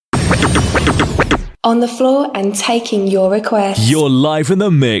On the floor and taking your requests. You're live in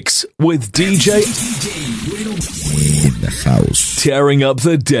the mix with DJ in the house, tearing up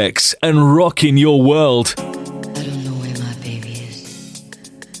the decks and rocking your world. I don't know where my baby is,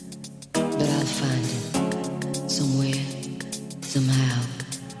 but I'll find him somewhere, somehow.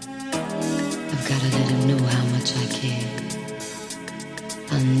 I've gotta let him know how much I care.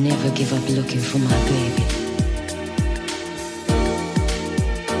 I'll never give up looking for my baby.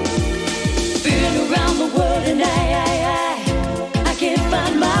 Around the world and I can't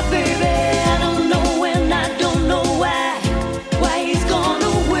find my baby. I don't know when, I don't know why he's gone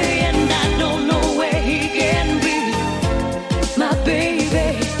away, and I don't know where he can be, my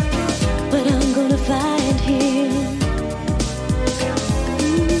baby. But I'm gonna find him.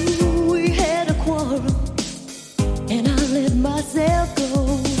 Ooh, we had a quarrel, and I let myself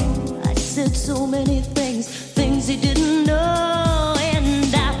go. I said so many things he didn't know,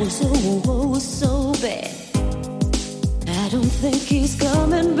 and I was so bad. I don't think he's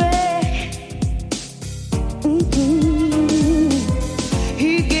coming back.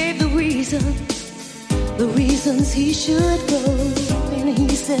 He gave the reasons he should go, and he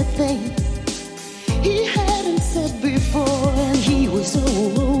said things he hadn't said before, and he was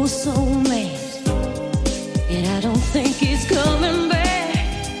so mad. And I don't think he's coming back.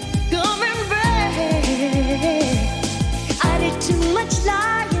 I did too much lying.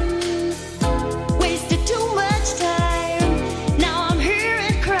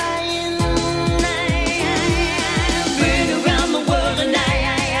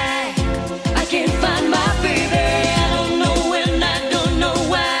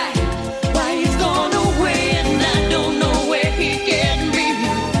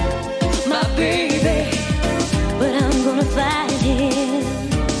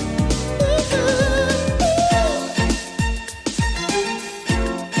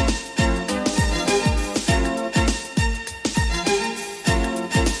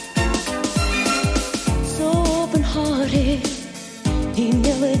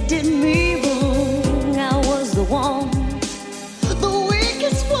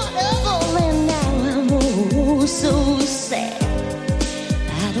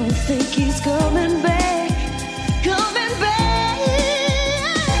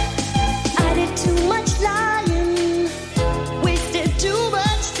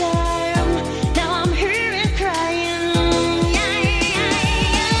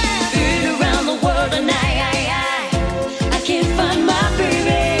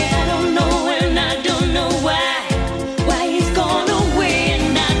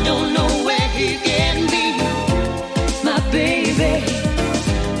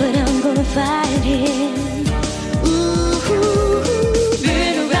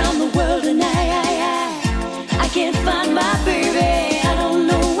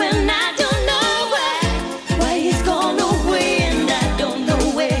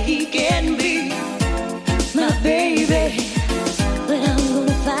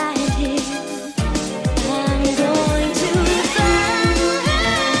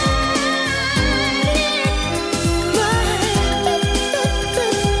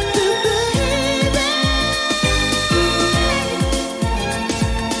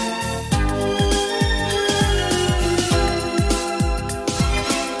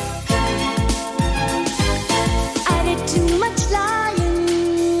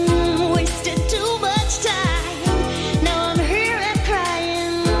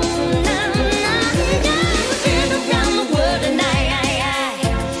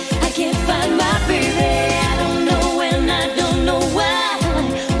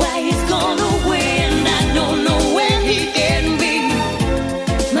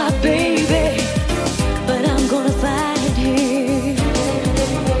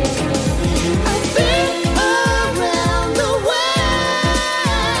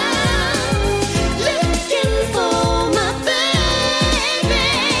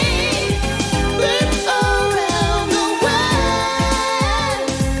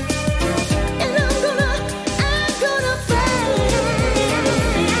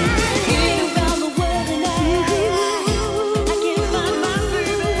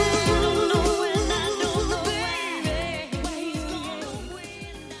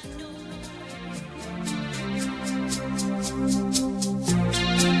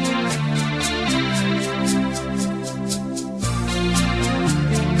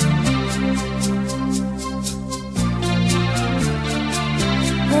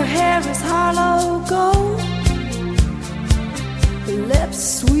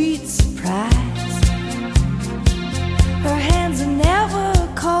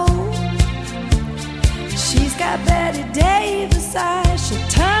 Betty Davis eyes, she'll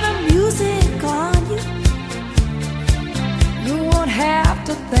turn the music on you.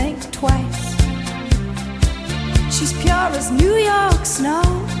 well as New York snow.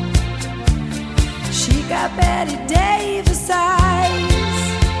 She got Betty Davis eyes,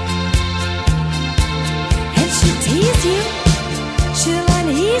 and she'll tease you, she'll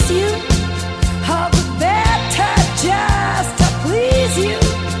unease you, all the better just to please you.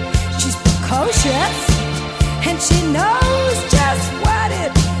 She's precocious, and she knows just what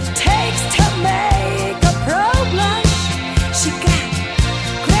it takes to make a pro blush. She got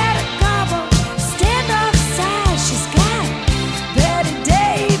Greta Garbo, standoff size. She's got Betty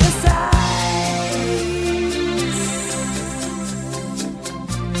Davis eyes.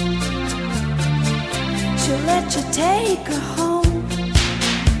 She'll let you take her home,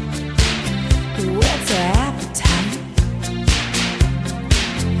 whets her appetite.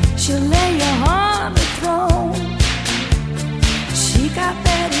 She'll lay you on the throne. She got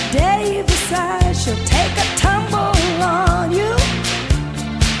Betty Davis eyes. She'll take a tumble on you,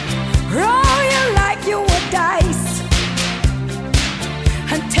 roll you like you were dice,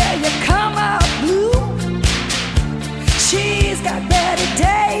 until you come out blue. She's got Betty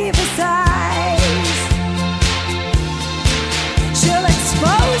Davis eyes. She'll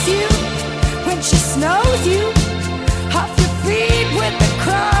expose you when she snows you, off your feet with the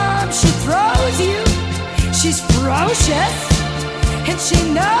crumbs she throws you. She's ferocious, and she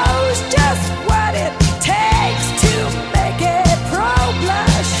knows just what it takes to make a pro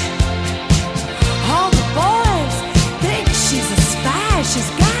blush. All the boys think she's a spy. She's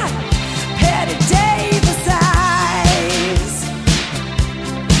got Betty Davis eyes.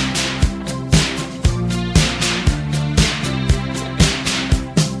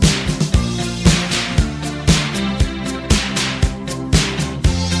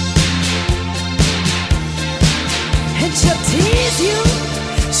 And she'll tease you,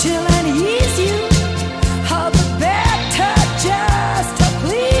 she'll unease you, all the better just to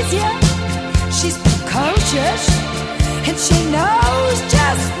please you. She's precocious, and she knows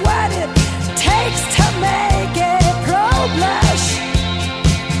just what it takes to make a pro blush.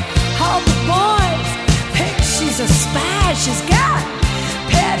 All the boys think she's a spy. She's got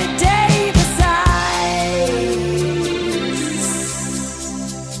Betty Davis eyes.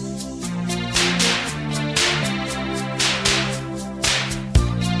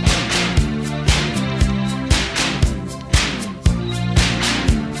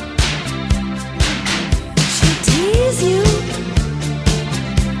 You,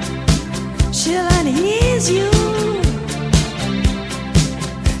 she'll unease you,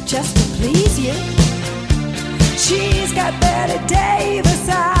 just to please you. She's got Betty Davis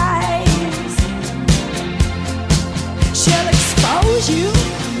eyes. She'll expose you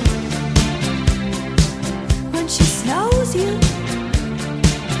when she snows you.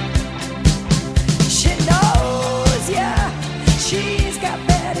 She knows ya. She's got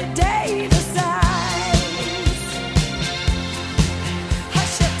Betty Davis eyes.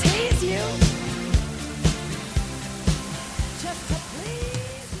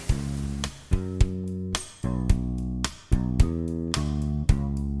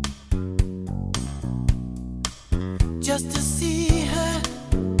 Just to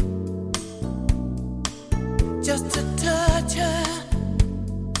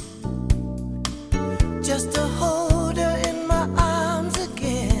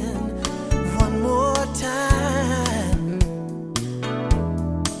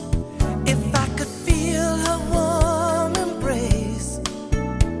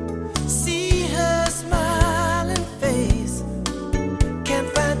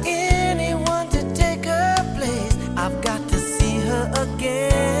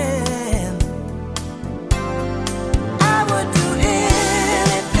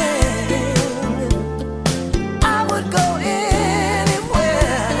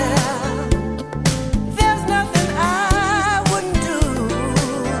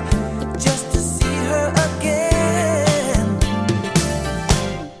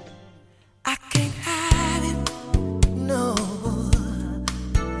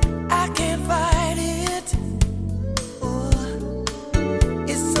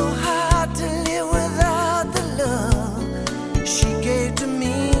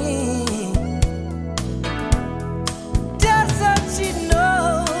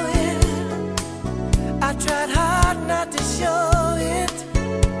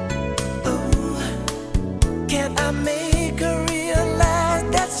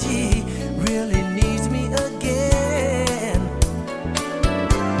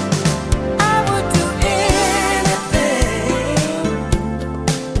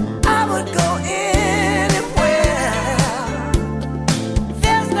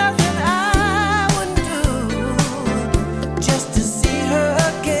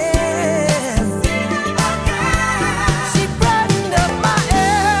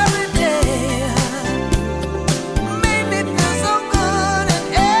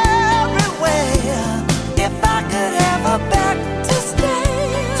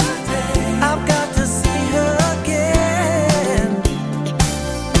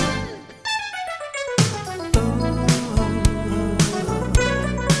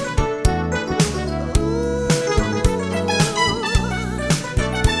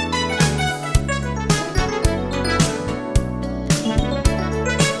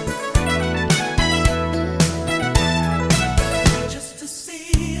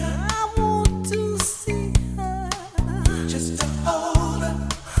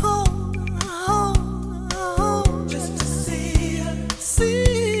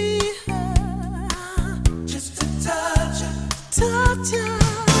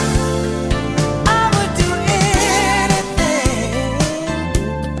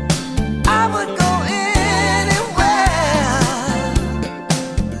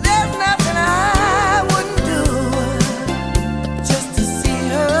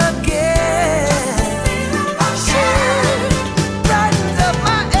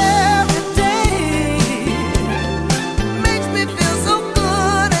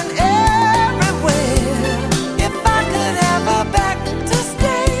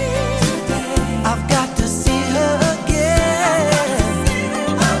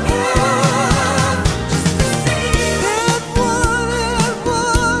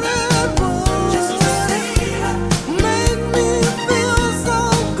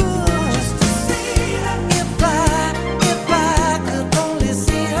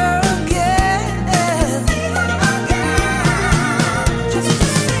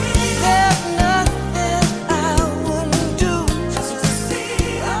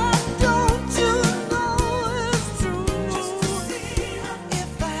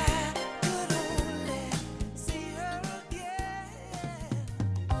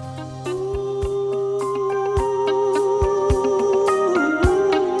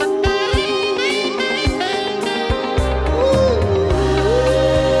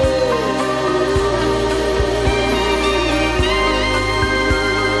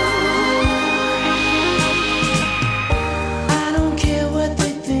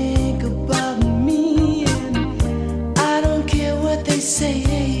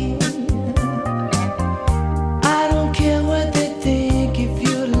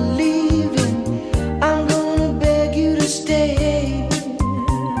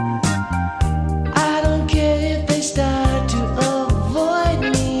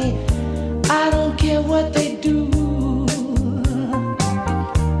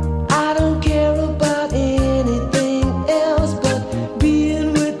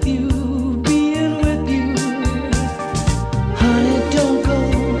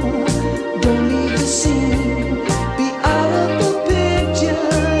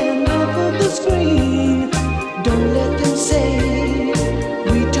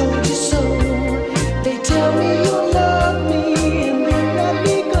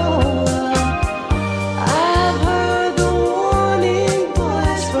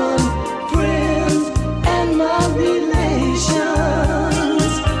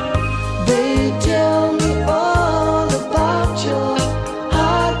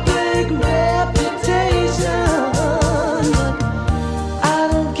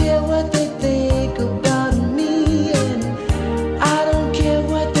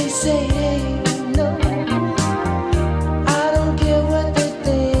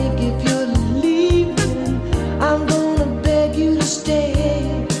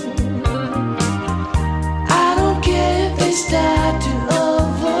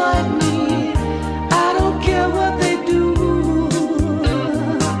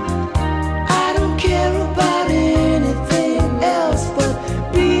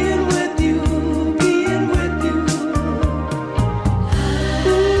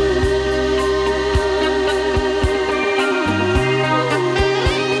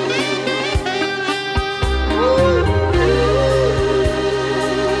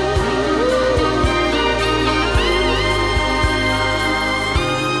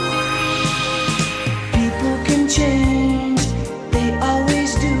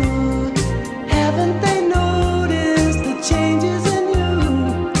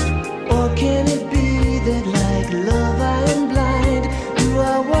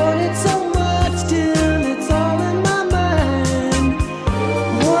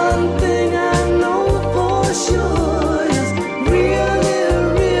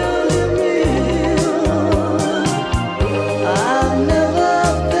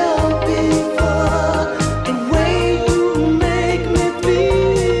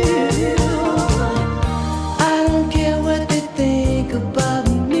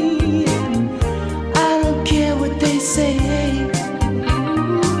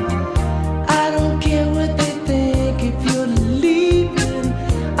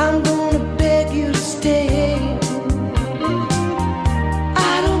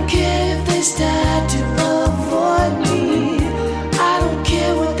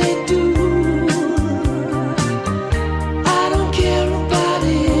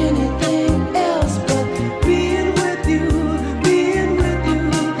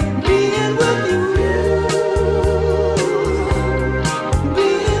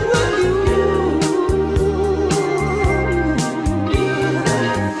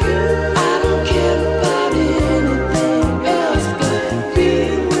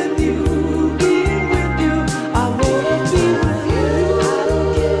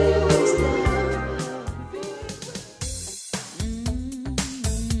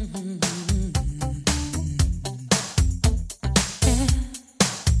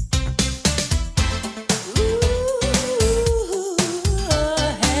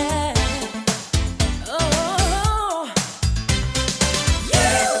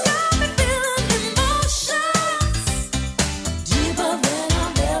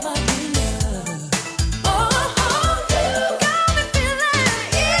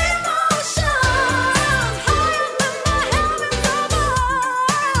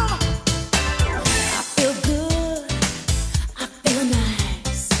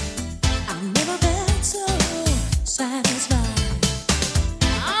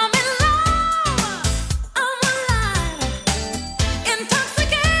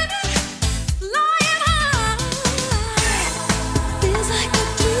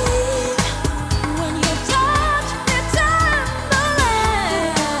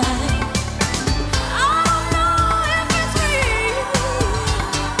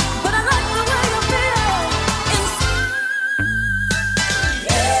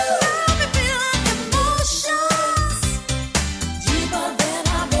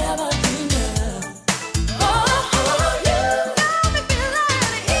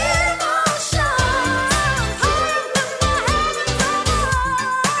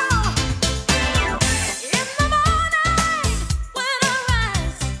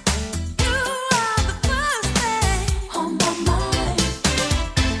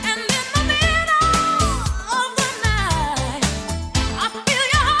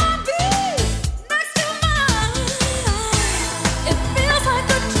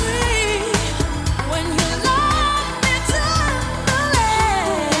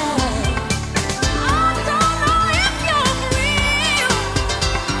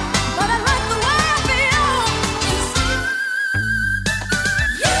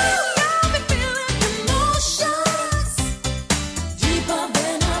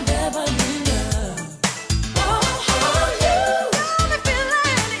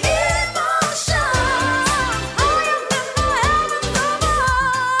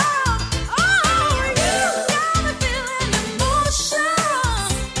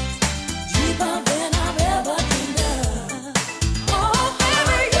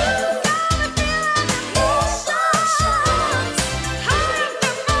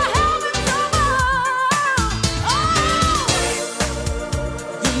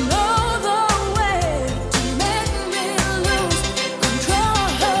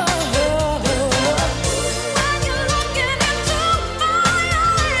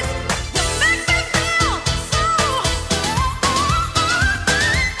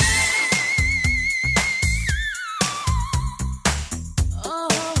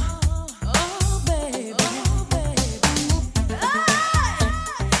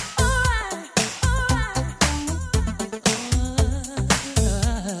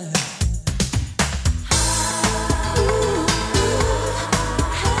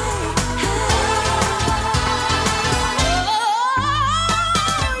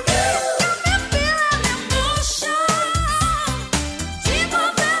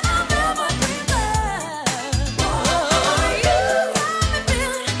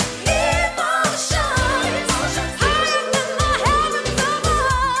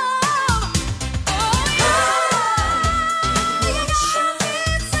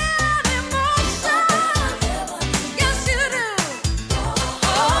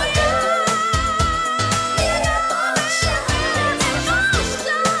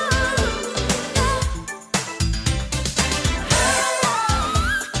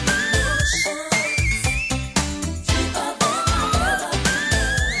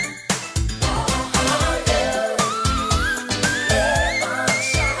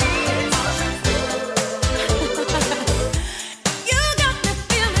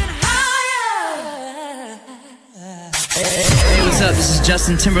this is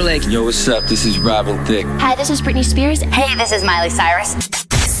Justin Timberlake. Yo, what's up? This is Robin Thicke. Hi, this is Britney Spears. Hey, this is Miley Cyrus.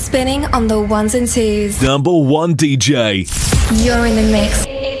 Spinning on the ones and twos. Number one DJ. You're in the mix.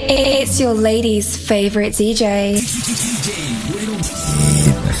 It's your lady's favorite DJ.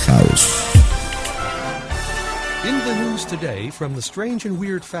 In the house. In the news today from the Strange and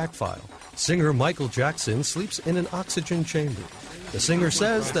Weird Fact File, singer Michael Jackson sleeps in an oxygen chamber. The singer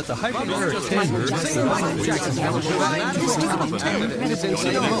says that the hyperbaric chamber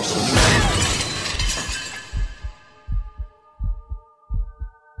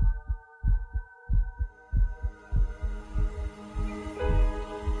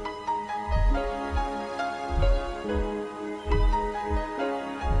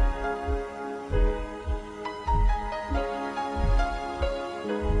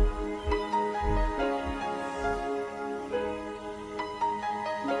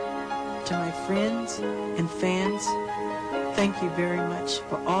To my friends and fans, thank you very much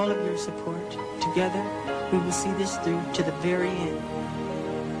for all of your support. Together, we will see this through to the very end.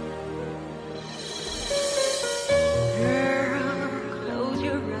 Girl, close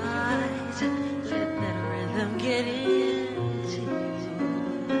your eyes and let that rhythm get into you.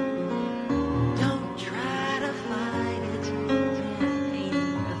 Don't try to fight it. There ain't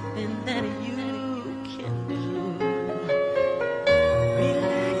nothing that you can do.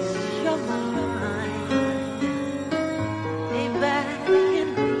 Relax your mind. Lay back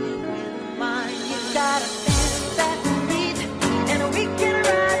and breathe with mine. You gotta dance that beat, and we can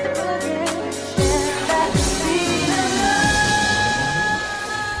ride the boogie. Dance that beat.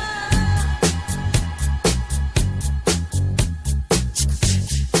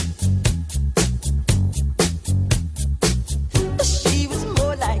 She was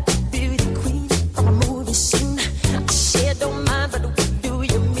more like a beauty queen from a movie scene. I said, don't mind, but what do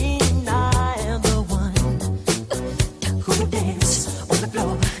you mean? I am the one who would dance on the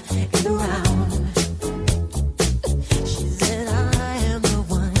floor in the round. She said, I am the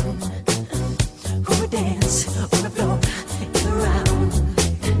one who would dance on the floor in the round.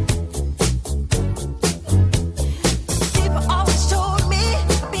 People always told me,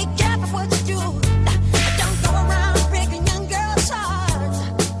 be careful what you do. Don't go around breaking young girls' hearts.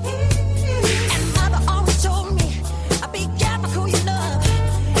 And mother always told me, be careful who you love.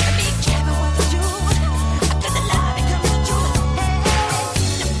 Be careful what you do. Cause the love it comes with you.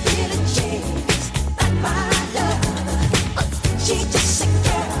 Hey, the chains like my love. She just a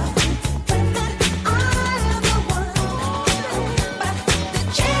girl. But I am the one. But the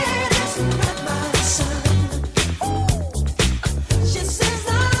chain is not my son. She says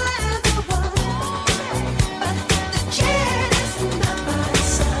I am the one. But the chain is not my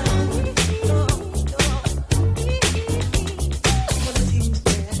son.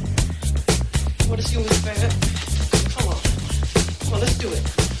 Wanna see who's bad? Come on. Come on, let's do it.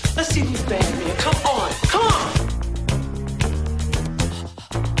 Let's see who's bad, man. Come on. Come on.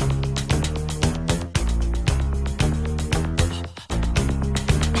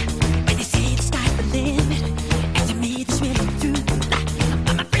 When they say the sky's the limit, and to me this really true.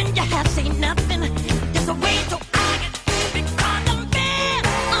 But my friend, you have to say nothing. There's a way so I can do because I'm bad.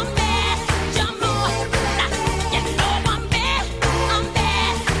 I'm bad. You know I'm bad. I'm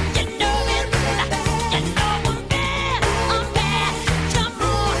bad. You know it. You know I'm bad. I'm bad.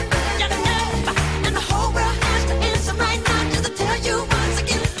 You know. And the whole world has to answer right now just to tell you once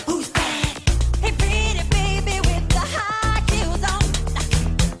again who's bad. Hey, pretty baby with the high heels on.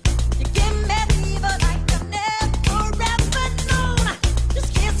 You give me fever like I've never ever known. Just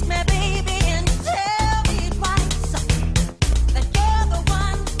kiss me, baby, and tell me twice that you're the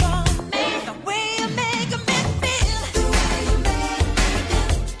one for me. The way you make me feel, the way you make me feel,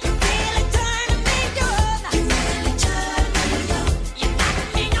 you really turn me on. You really turn me on. You knock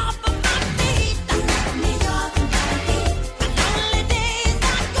me off of my feet. You knock me off of my feet. My lonely days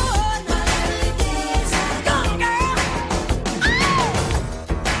are gone. My lonely days are gone, girl.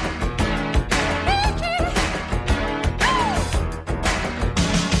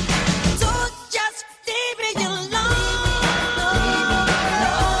 So just leave me alone.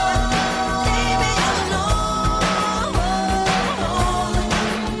 Leave me alone.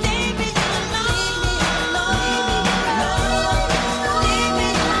 Leave me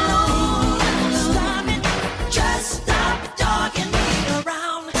alone. Stop it. Just stop dogging me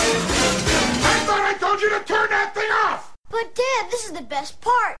around. I thought I told you to turn that thing off! But Dad, this is the best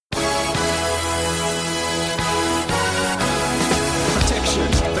part. Protection,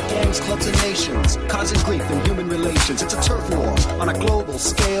 the gang gangs, clubs, and nations, causing grief in human relations. It's a turf war on a global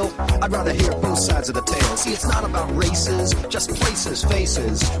scale. I'd rather hear both sides of the tale. See, it's not about races, just places,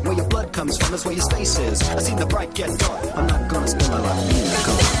 faces. Where your blood comes from is where your space is. I seen the bright get dark. I'm not gonna spend my life being a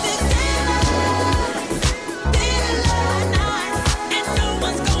color.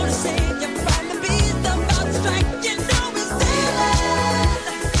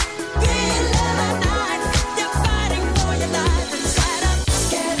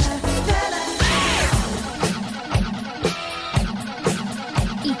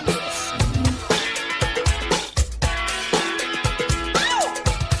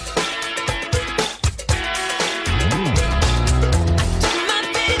 My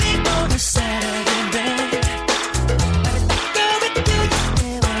baby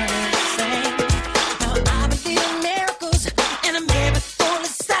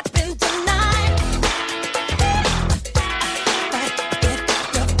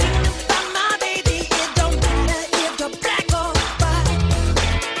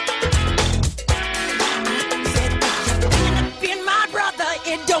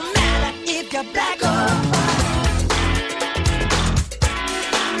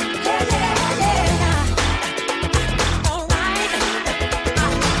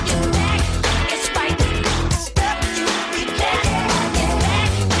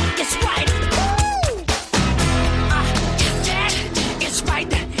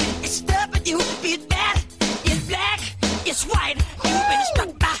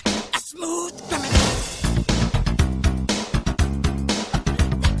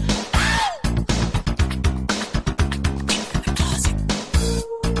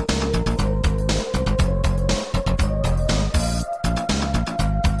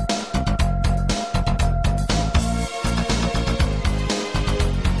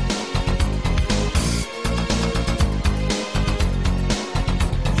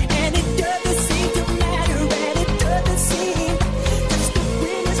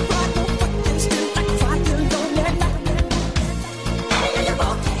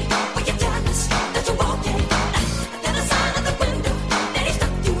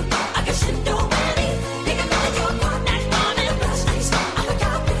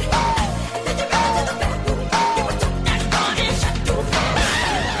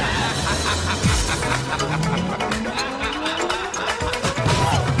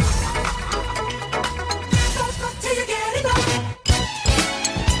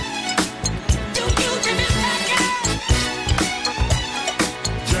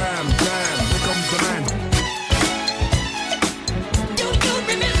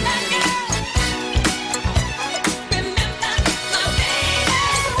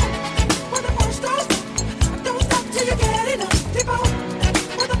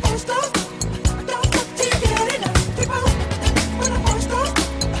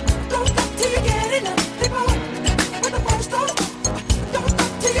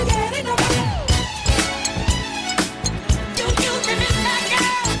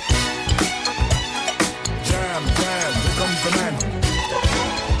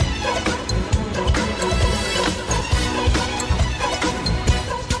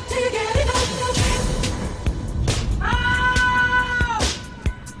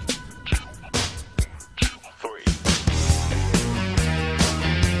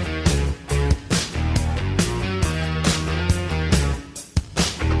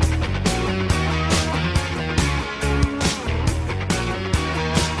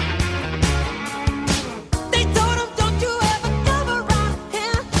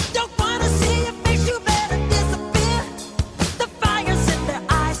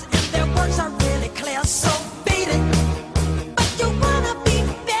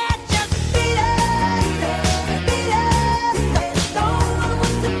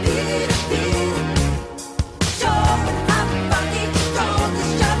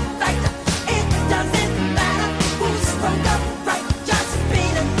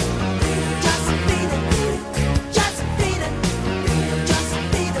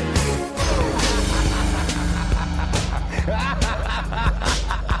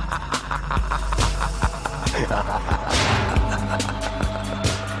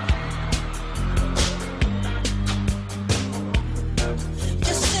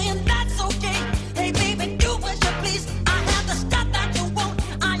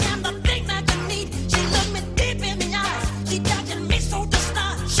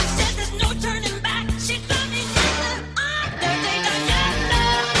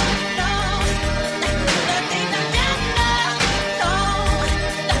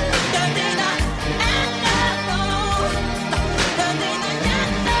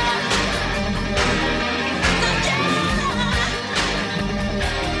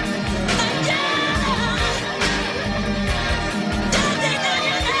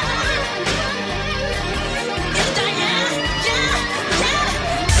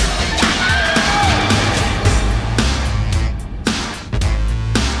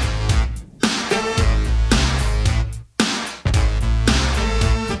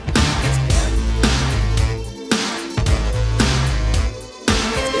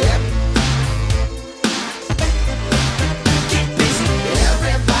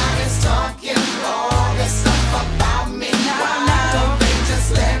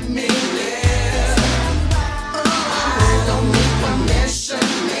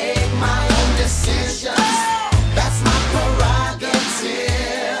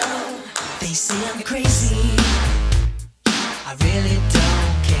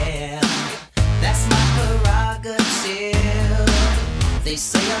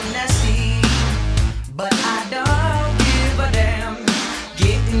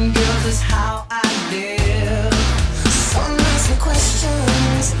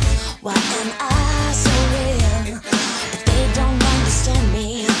Why am I so real? But they don't understand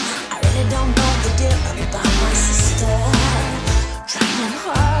me. I really don't know the deal about my sister. Trying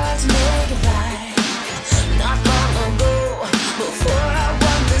hard to make it right. Not long ago, before I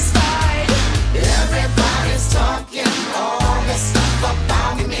won this fight. Everybody's talking all this stuff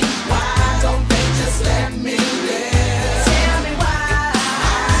about me. Why don't they just let me live? Tell me why.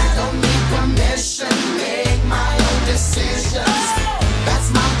 I don't need permission, make my own decisions. That's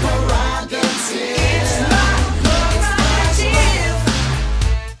my prerogative. It's my prerogative.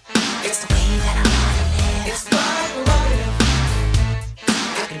 It's the way that I wanna live. It's my prerogative.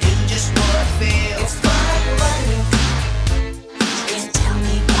 I can do just what I feel. It's my prerogative. You can't tell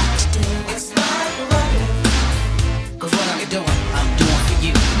me what to do. It's my prerogative. 'Cause what I'm doing for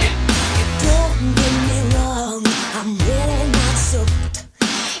you now. Don't get me wrong, I'm really not soaked.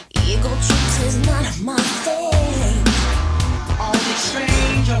 Ego trips is not my thing. All these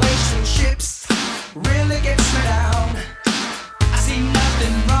strange relationships really gets me down. I see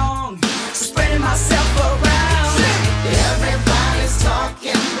nothing wrong, so spreading myself around. Everybody's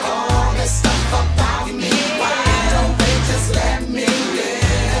talking all this stuff about me. Why don't they just let me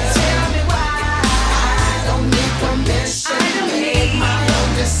live? Tell me why. I don't need permission. I don't make my own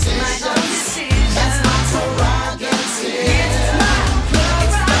decisions. That's my prerogative. It's my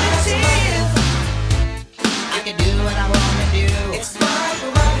prerogative. I can do what I wanna do. It's my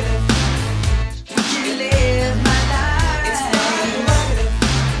prerogative. You live my life. It's my prerogative.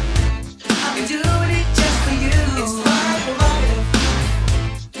 I've been doing it just for you. It's my prerogative.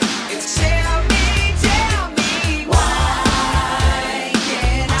 It's tell me why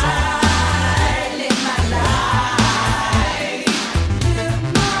can't I live my life? Live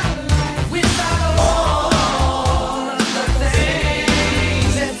my life without all of the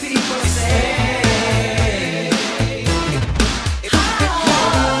things that people say.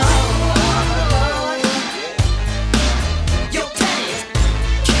 Your taste,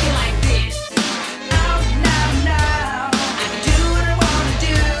 kick it like this. Out now. I can do what I wanna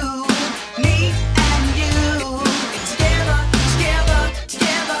do. Me and you. Together.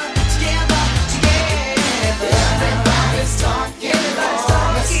 Everybody's talking all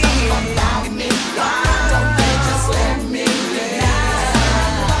this stuff about me. Why don't they just let me live?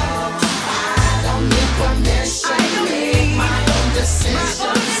 I don't need permission. Make my own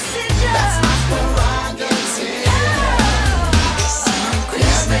decisions. That's my prerogative.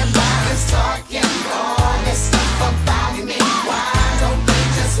 Everybody's talking all this stuff about me. Why don't they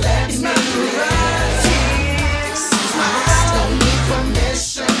just let me live? I don't need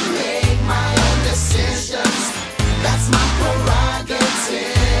permission. Make my own decisions. That's my prerogative.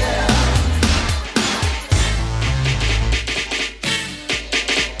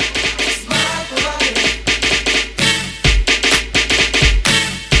 It's my prerogative.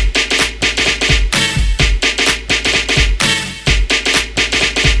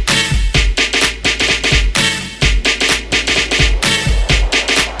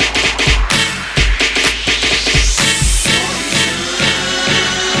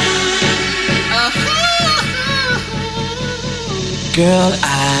 Girl,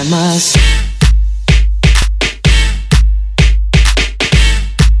 I must.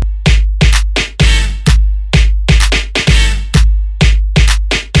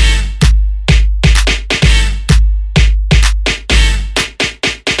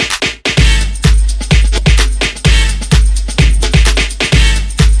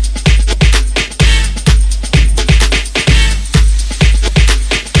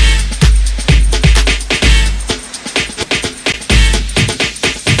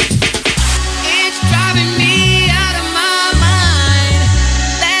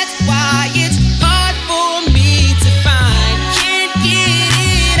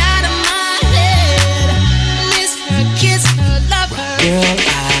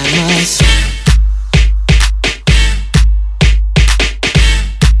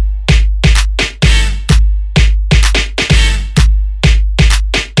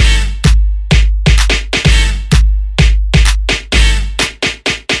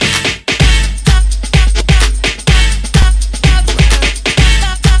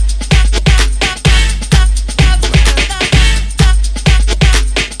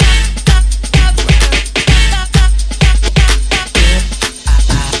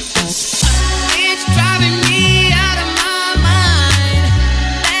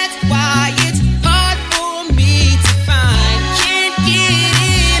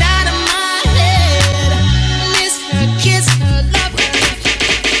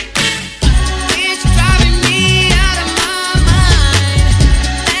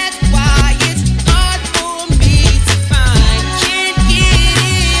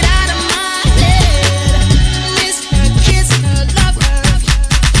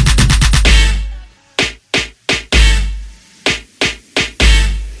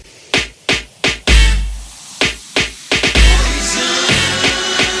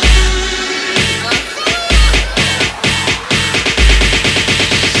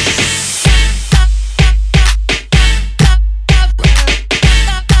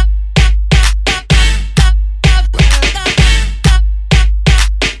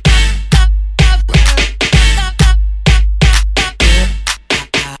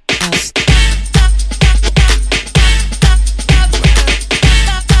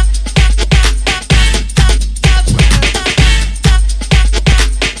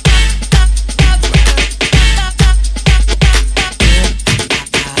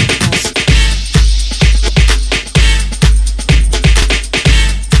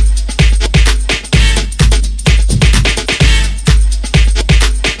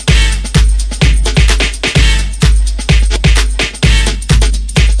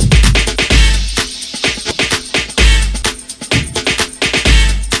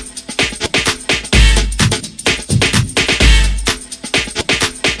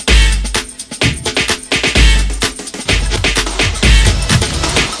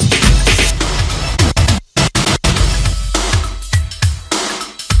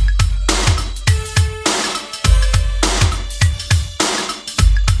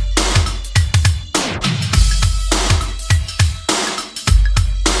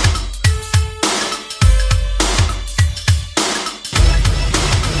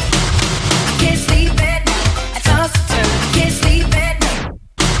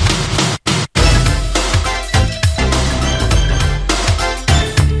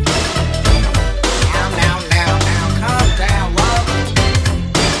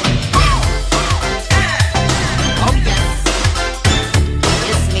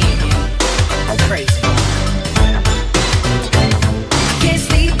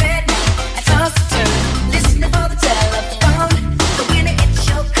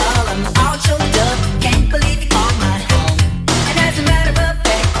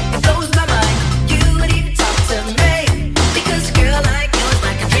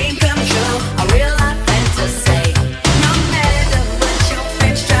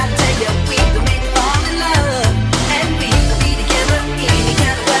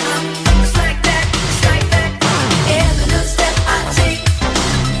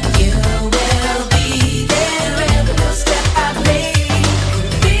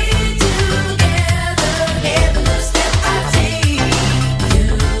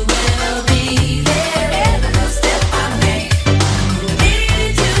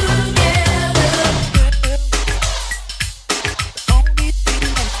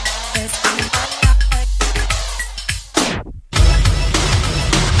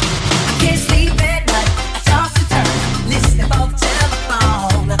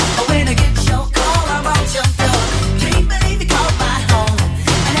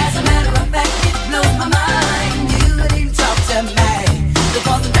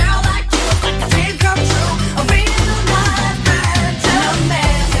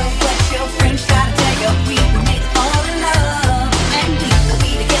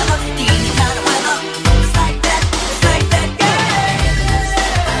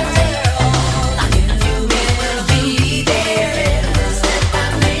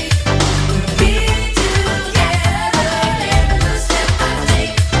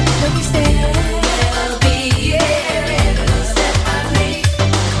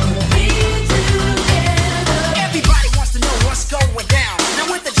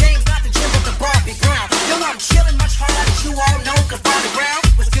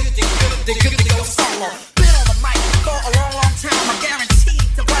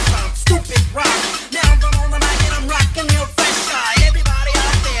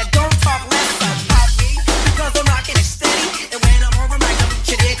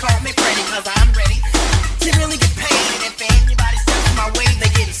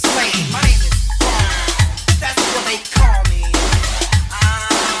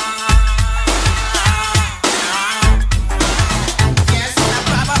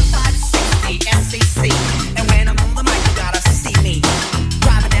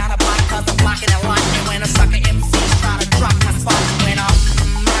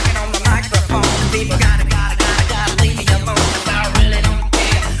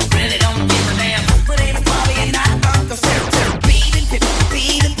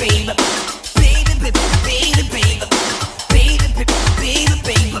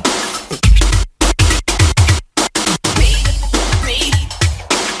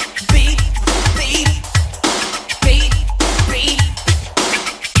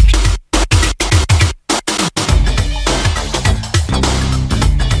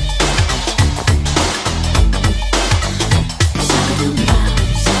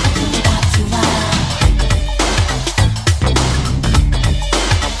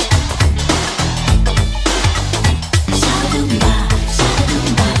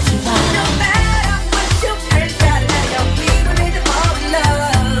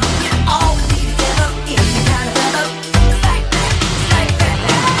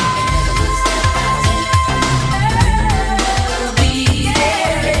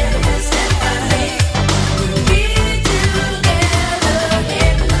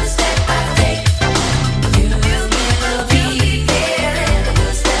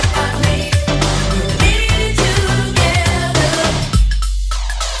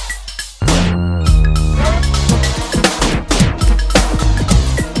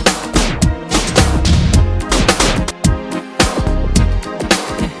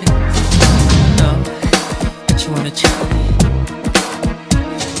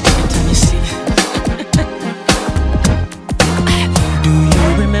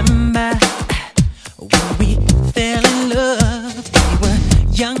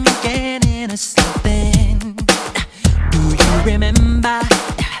 thinking of something. Do you remember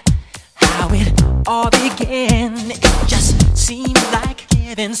how it all began? It just seemed like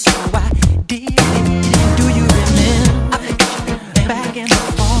heaven, so I did it. Do you remember back in the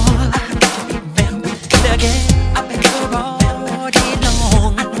fall? Then we did again all day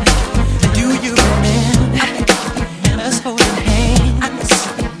long. Do you remember us holding hands?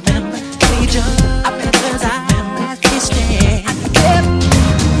 Remember each other's eyes kissing?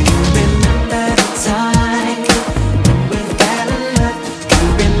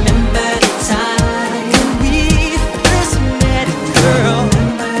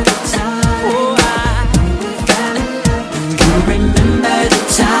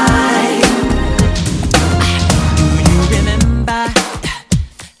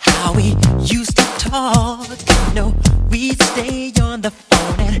 Stay on the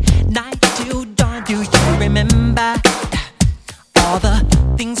phone at night till dawn. Do you remember all the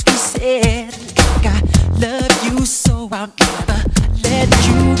things we said? Like I love you so I'll never let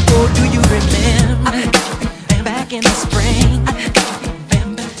you go. Do you remember back in the spring?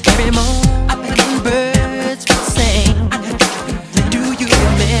 Remember every morning birds would sing. Do you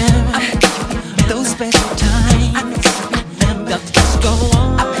remember those special times? The just go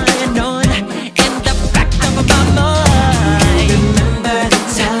on and on in the back of my mind.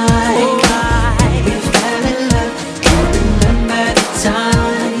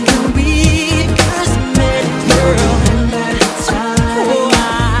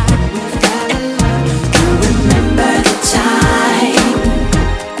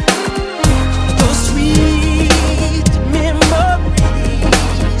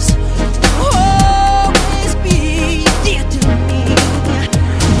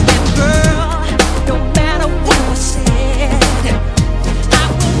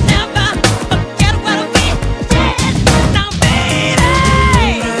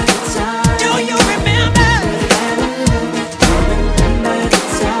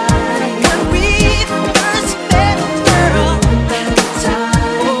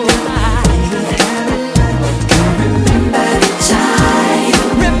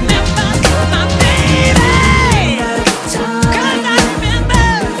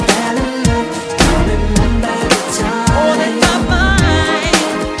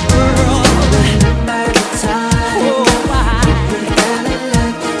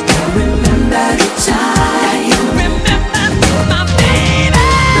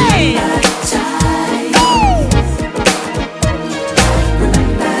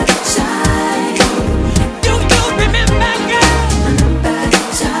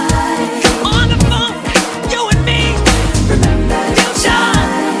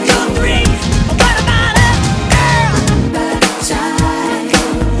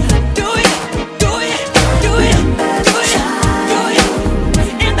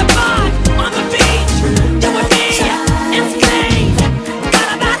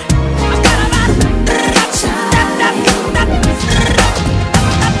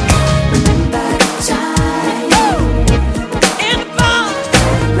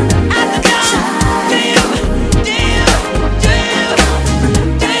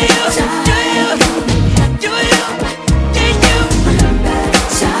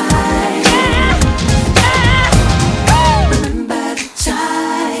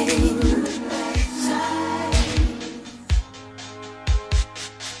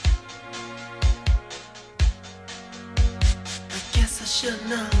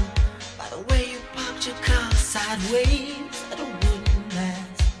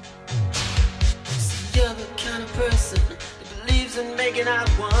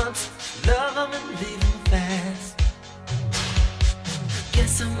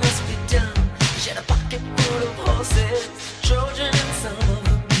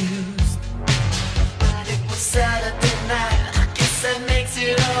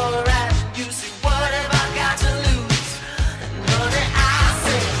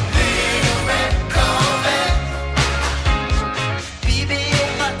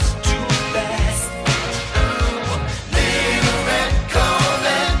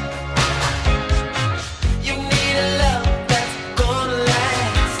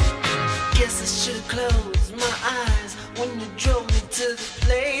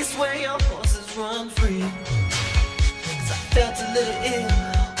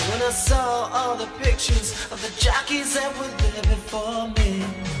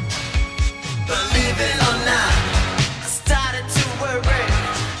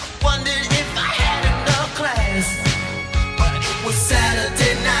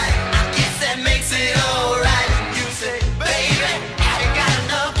 Saturday night, I guess that makes it alright. You say, baby, I ain't got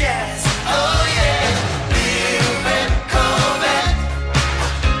enough gas. Oh yeah, little red Corvette.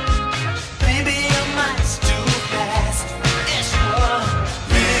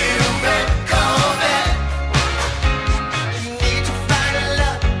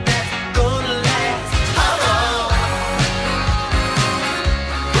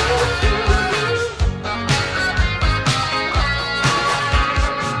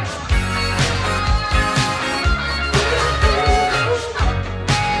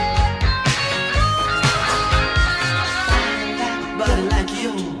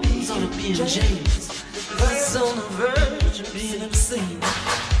 James ought to be in James. He's on the verge of being obscene.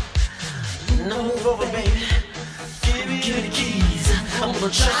 Now move over, baby. Give me the keys. I'm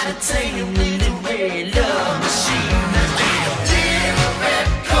gonna try to tame you in the red love machine. Little red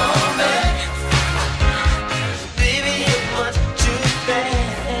Corvette. Baby, you're much too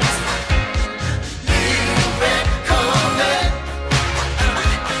fast. Little red Corvette.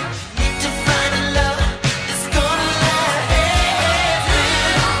 Need to find a love that's gonna last.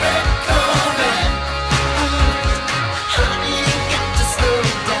 Little red Corvette. Honey, you got to slow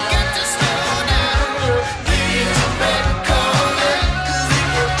down. Got to slow down. Little red Corvette. 'Cause if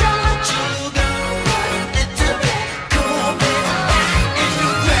you don't, you go. Little red Corvette. And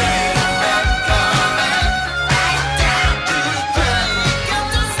you red Corvette. Right down to the ground. You got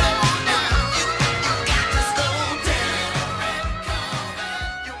to slow down. You got to slow down.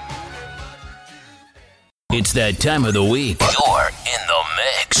 It's that time of the week. You're in the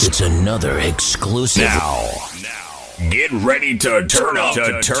mix. It's another exclusive. Now, get ready to turn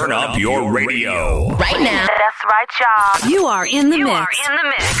up your radio. Right now. That's right, y'all. You are in the You mix. are in the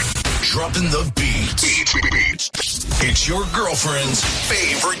mix. Dropping the beats. It's your girlfriend's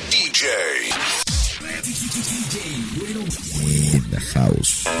favorite DJ. In the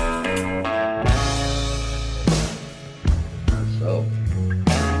house. So,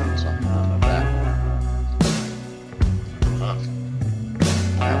 something on my back. Huh.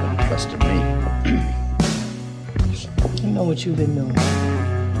 You haven't trusted me. You know what you've been doing.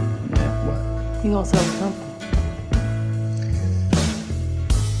 Yeah, what? You gonna sell something?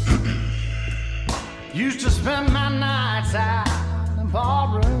 Used to spend my nights out in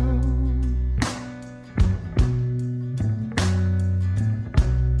barroom.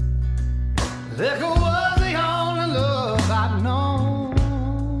 Liquor was the only love I'd known.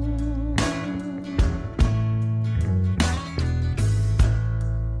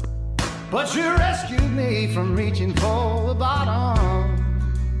 But you rescued me from reaching for the bottom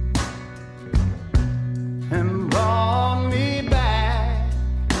and brought me back,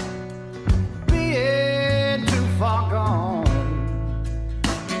 being too far gone.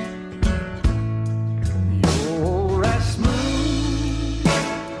 You're as smooth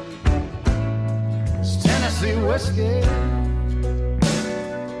as Tennessee whiskey.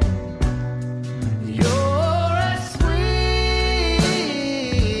 You're as sweet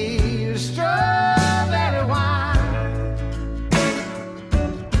as strawberry wine.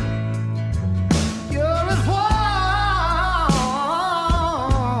 You're as warm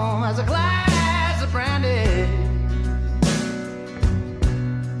as a glass of brandy.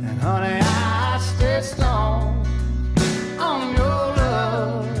 And honey, I stay stoned on your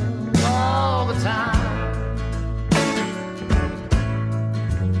love all the time.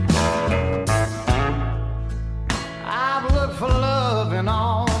 I've looked for love in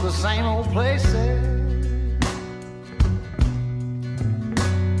all the same old places.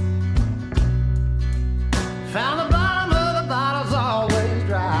 Found the bottom of the bottle's always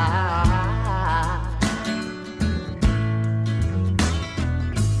dry.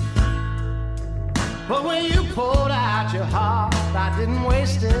 But when you poured out your heart, I didn't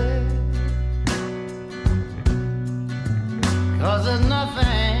waste it. 'Cause there's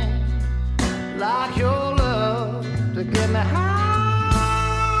nothing like your love to get me high.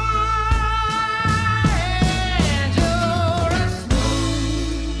 And you're as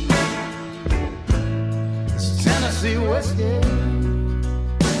smooth as Tennessee whiskey.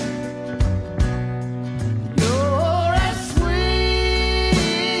 You're as sweet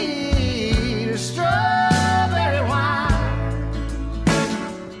as strawberry wine.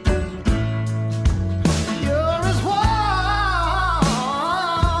 You're as warm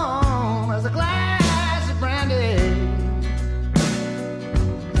as a glass of brandy.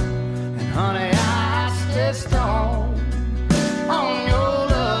 And honey, I stay stoned on your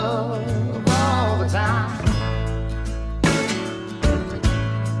love all the time.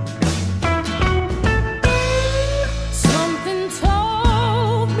 Something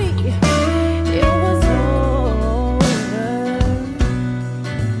told me it was over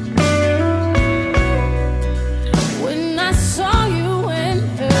when I saw you and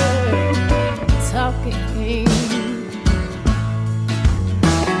her talking.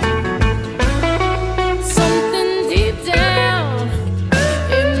 Something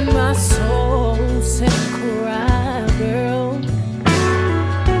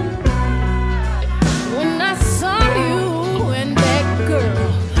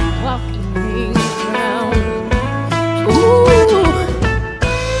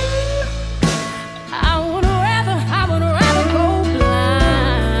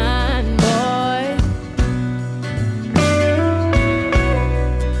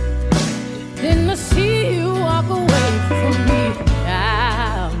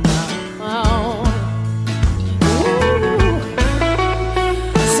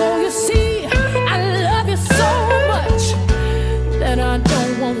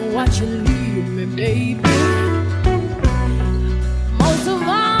watch you leave me, baby. Most of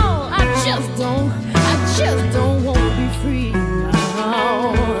all, I just don't want to be free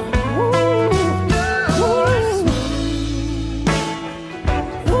now.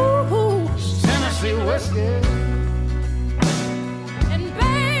 Ooh, Tennessee whiskey. and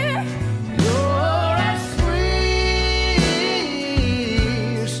baby, You're as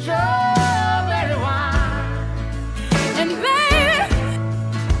sweet strawberry wine. and baby,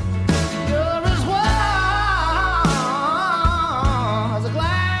 You're as warm as a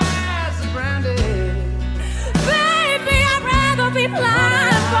glass of brandy. baby, I'd rather be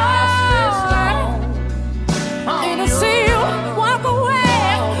blind, boy, than to see you walk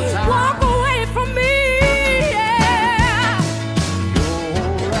away from me. Yeah.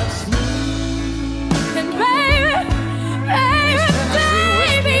 And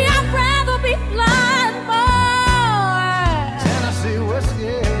baby, I'd rather be blind, boy, Tennessee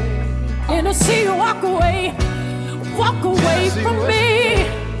whiskey. than to see you walk away Tennessee from whiskey. me.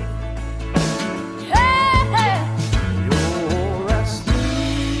 Yeah. You're as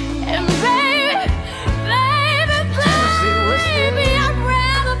And baby, I'd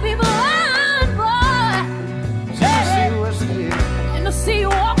rather be blind, boy, Tennessee whiskey. than to see you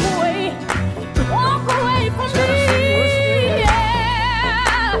walk away from me.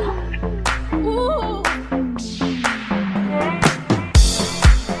 Yeah. Ooh.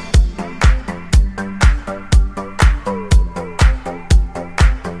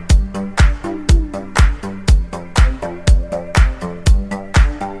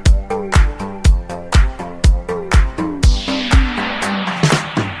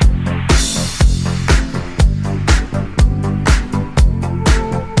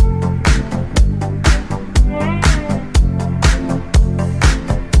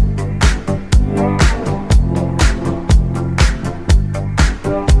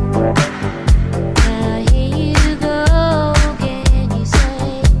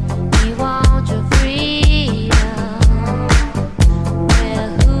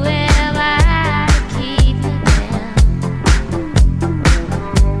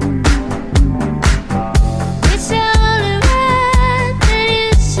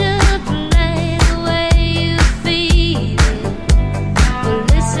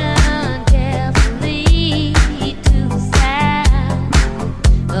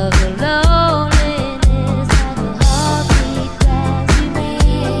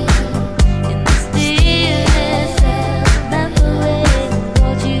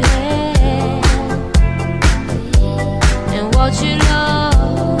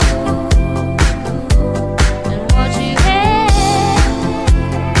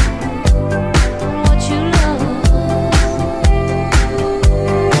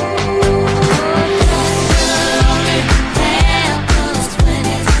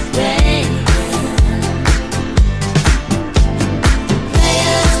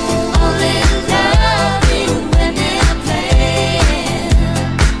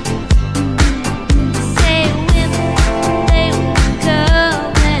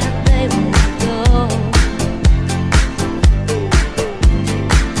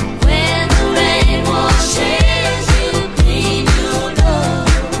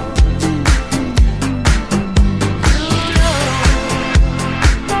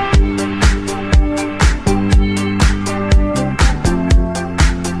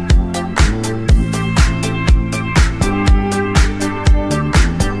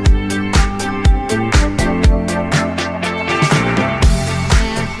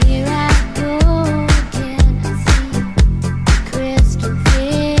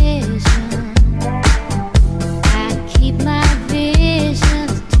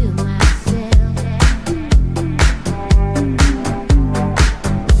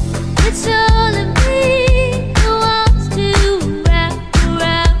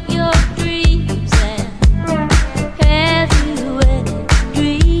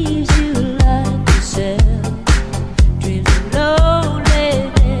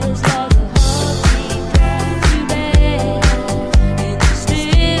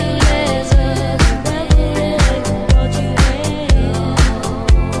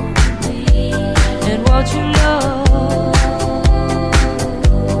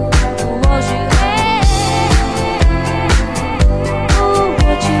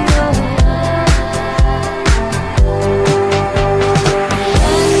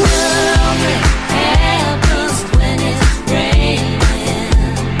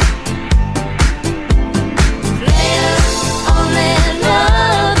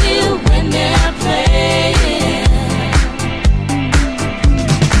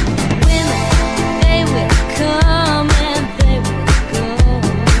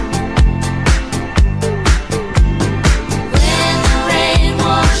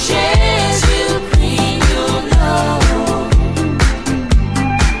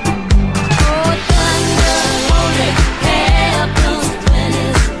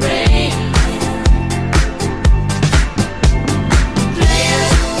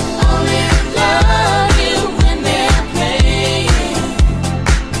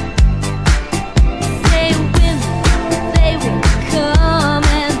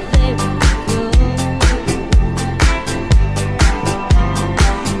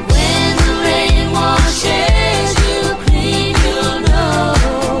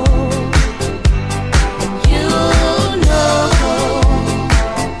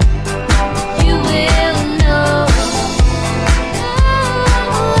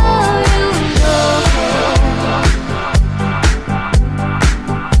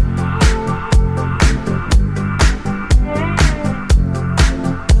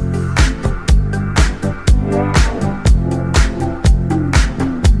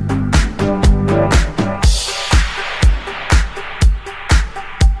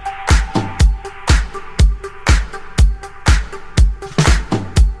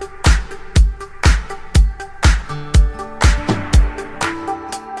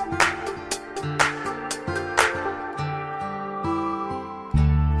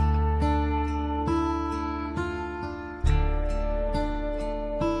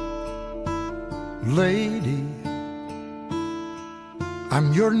 Lady,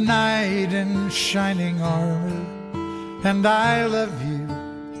 I'm your knight in shining armor, and I love you.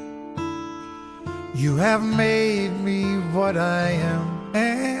 You have made me what I am,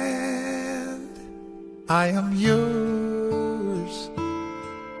 and I am yours.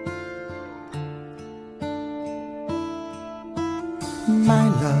 My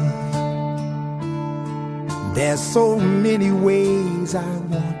love, there's so many ways I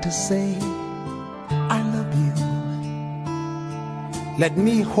want to say I love you. Let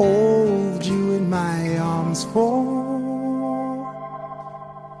me hold you in my arms forevermore.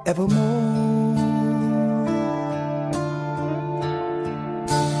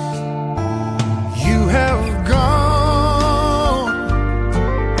 You have gone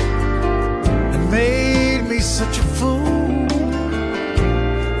and made me such a fool,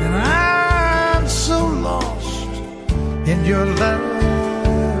 and I'm so lost in your love.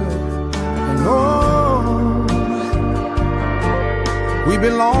 And oh, we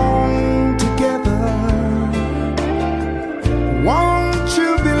belong together. Won't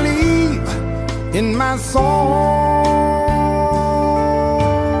you believe in my song?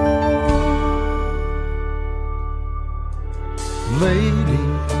 Lady,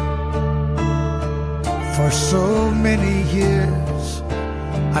 for so many years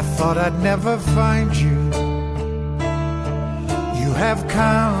I thought I'd never find you. You have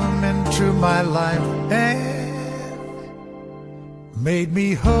come into my life and made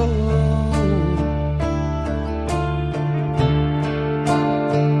me whole.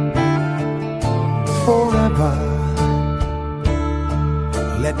 Forever,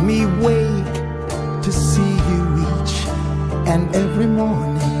 let me wake to see you each and every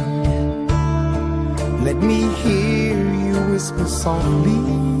morning. Let me hear you whisper softly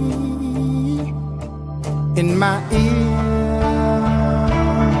in my ear.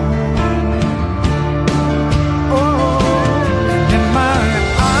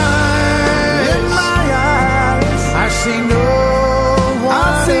 I see no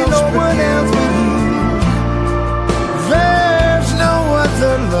one else but you. There's no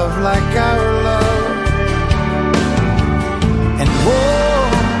other love like our love. And whoa,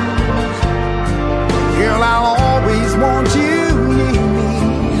 girl, I'll always want you near me.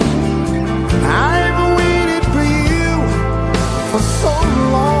 I've waited for you for so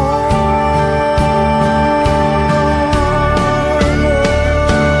long.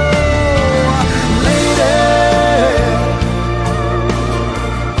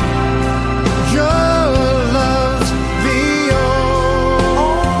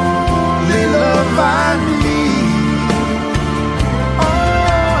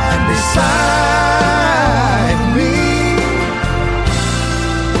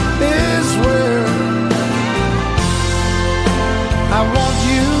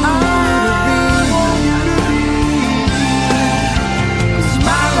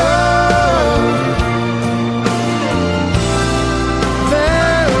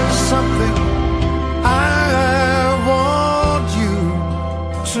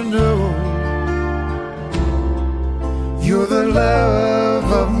 You're the love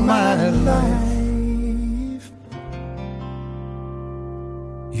of my life.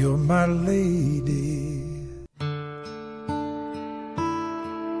 You're my lady.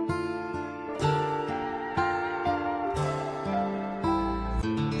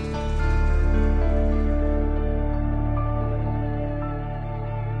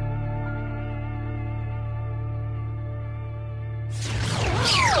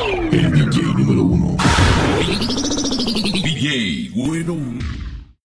 El DJ número 1.